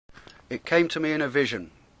It came to me in a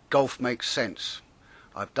vision. Golf makes sense.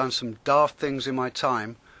 I've done some daft things in my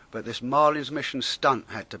time, but this Marlin's Mission stunt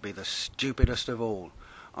had to be the stupidest of all.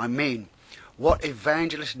 I mean, what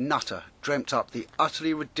evangelist nutter dreamt up the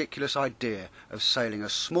utterly ridiculous idea of sailing a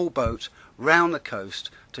small boat round the coast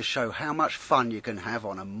to show how much fun you can have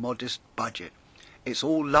on a modest budget? It's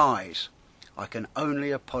all lies. I can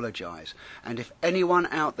only apologise, and if anyone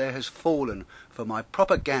out there has fallen for my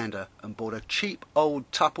propaganda and bought a cheap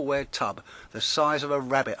old Tupperware tub the size of a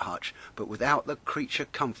rabbit hutch but without the creature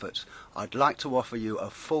comforts, I'd like to offer you a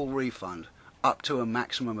full refund, up to a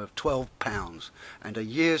maximum of £12, and a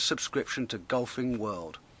year's subscription to Golfing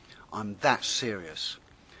World. I'm that serious.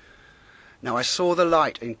 Now, I saw the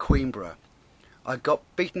light in Queenborough. I got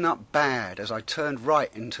beaten up bad as I turned right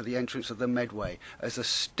into the entrance of the Medway, as the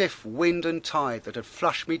stiff wind and tide that had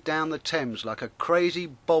flushed me down the Thames like a crazy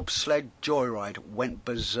bobsled joyride went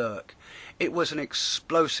berserk. It was an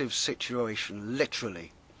explosive situation,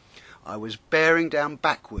 literally. I was bearing down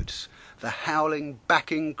backwards, the howling,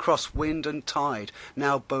 backing cross wind and tide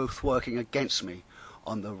now both working against me,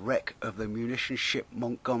 on the wreck of the munition ship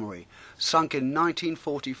Montgomery, sunk in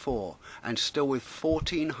 1944 and still with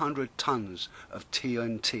 1,400 tons of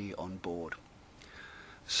TNT on board.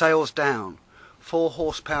 Sails down, 4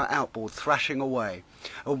 horsepower outboard thrashing away,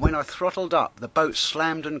 and when I throttled up the boat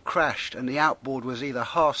slammed and crashed and the outboard was either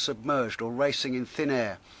half submerged or racing in thin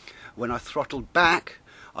air. When I throttled back,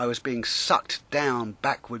 I was being sucked down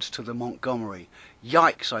backwards to the Montgomery.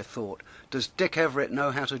 Yikes, I thought, does Dick Everett know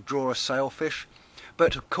how to draw a sailfish?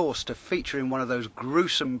 But of course, to feature in one of those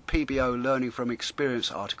gruesome PBO learning from experience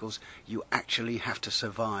articles, you actually have to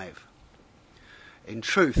survive. In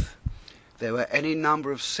truth, there were any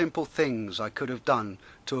number of simple things I could have done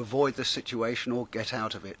to avoid the situation or get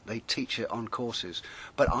out of it. They teach it on courses.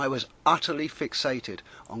 But I was utterly fixated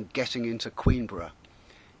on getting into Queenborough.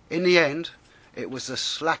 In the end, it was the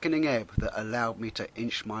slackening ebb that allowed me to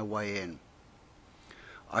inch my way in.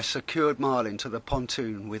 I secured Marlin to the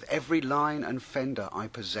pontoon with every line and fender I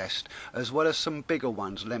possessed, as well as some bigger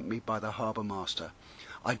ones lent me by the harbour master.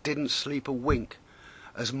 I didn't sleep a wink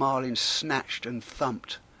as Marlin snatched and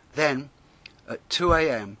thumped, then, at 2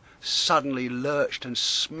 a.m, suddenly lurched and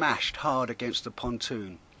smashed hard against the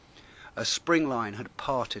pontoon. A spring line had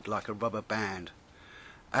parted like a rubber band.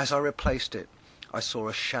 As I replaced it, I saw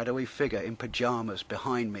a shadowy figure in pyjamas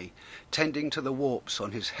behind me, tending to the warps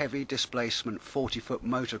on his heavy displacement 40-foot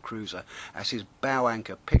motor cruiser as his bow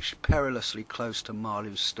anchor pitched perilously close to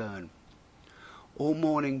Marlin's stern. All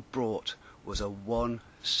morning brought was a wan,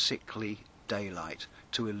 sickly daylight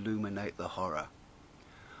to illuminate the horror.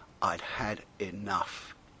 I'd had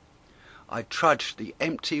enough. I trudged the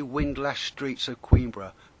empty wind-lashed streets of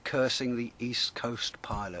Queenborough, cursing the East Coast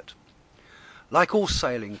pilot. Like all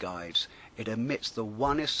sailing guides, it omits the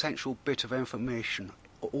one essential bit of information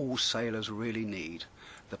all sailors really need,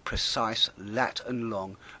 the precise lat and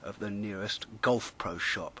long of the nearest Golf Pro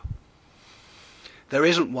shop. There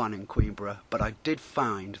isn't one in Queenborough, but I did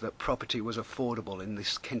find that property was affordable in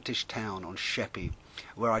this Kentish town on Sheppey,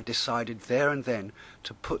 where I decided there and then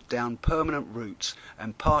to put down permanent roots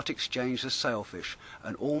and part exchange the sailfish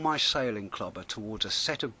and all my sailing clobber towards a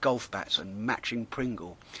set of golf bats and matching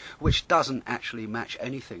Pringle, which doesn't actually match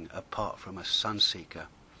anything apart from a Sunseeker.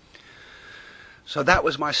 So that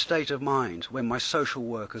was my state of mind when my social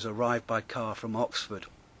workers arrived by car from Oxford.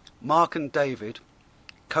 Mark and David,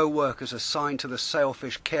 co-workers assigned to the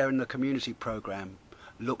Sailfish Care in the Community programme,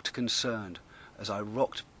 looked concerned as I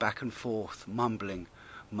rocked back and forth, mumbling,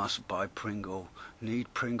 "Must buy Pringle,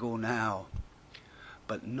 need Pringle now,"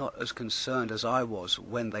 but not as concerned as I was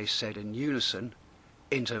when they said in unison,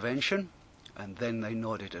 "Intervention?" and then they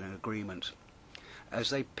nodded in agreement. As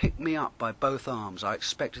they picked me up by both arms, I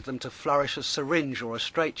expected them to flourish a syringe or a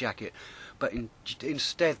straitjacket, but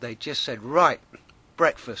instead they just said, "Right,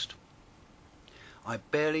 breakfast." I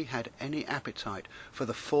barely had any appetite for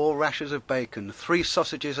the 4 rashers of bacon, 3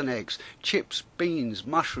 sausages and eggs, chips, beans,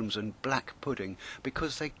 mushrooms and black pudding,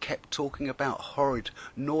 because they kept talking about horrid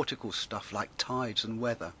nautical stuff like tides and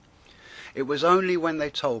weather. It was only when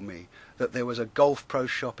they told me that there was a Golf Pro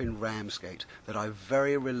shop in Ramsgate that I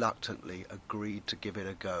very reluctantly agreed to give it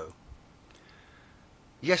a go.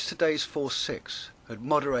 Yesterday's 4-6 had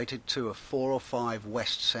moderated to a 4 or 5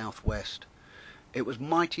 west-southwest. It was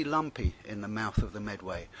mighty lumpy in the mouth of the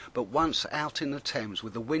Medway, but once out in the Thames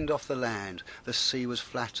with the wind off the land, the sea was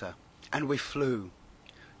flatter, and we flew.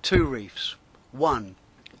 2 reefs, 1,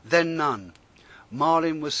 then none.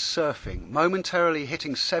 Marlin was surfing, momentarily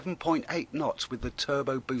hitting 7.8 knots with the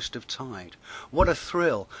turbo boost of tide. What a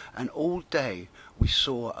thrill, and all day we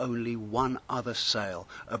saw only one other sail,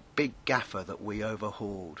 a big gaffer that we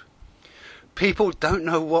overhauled. People don't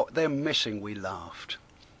know what they're missing, we laughed.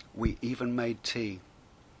 We even made tea.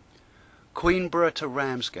 Queenborough to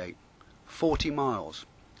Ramsgate, 40 miles,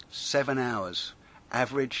 7 hours,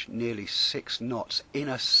 average nearly 6 knots in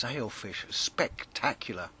a sailfish,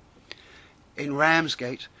 spectacular. In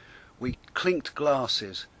Ramsgate we clinked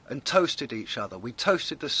glasses and toasted each other. We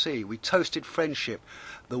toasted the sea, we toasted friendship,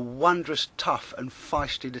 the wondrous tough and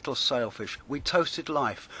feisty little sailfish. We toasted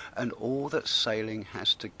life and all that sailing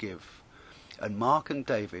has to give. And Mark and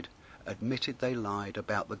David admitted they lied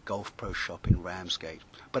about the Golf Pro shop in Ramsgate,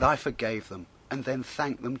 but I forgave them and then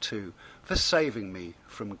thanked them too for saving me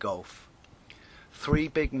from golf. 3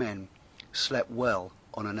 big men slept well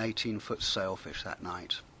on an 18-foot sailfish that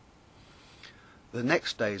night. The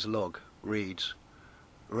next day's log reads,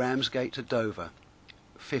 Ramsgate to Dover,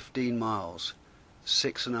 15 miles,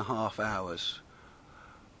 6.5 hours,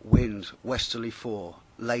 wind westerly 4,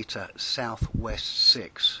 later southwest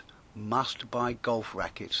 6, must buy golf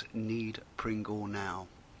rackets, need Pringle now.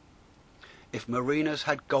 If marinas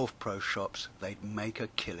had Golf Pro shops, they'd make a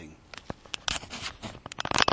killing.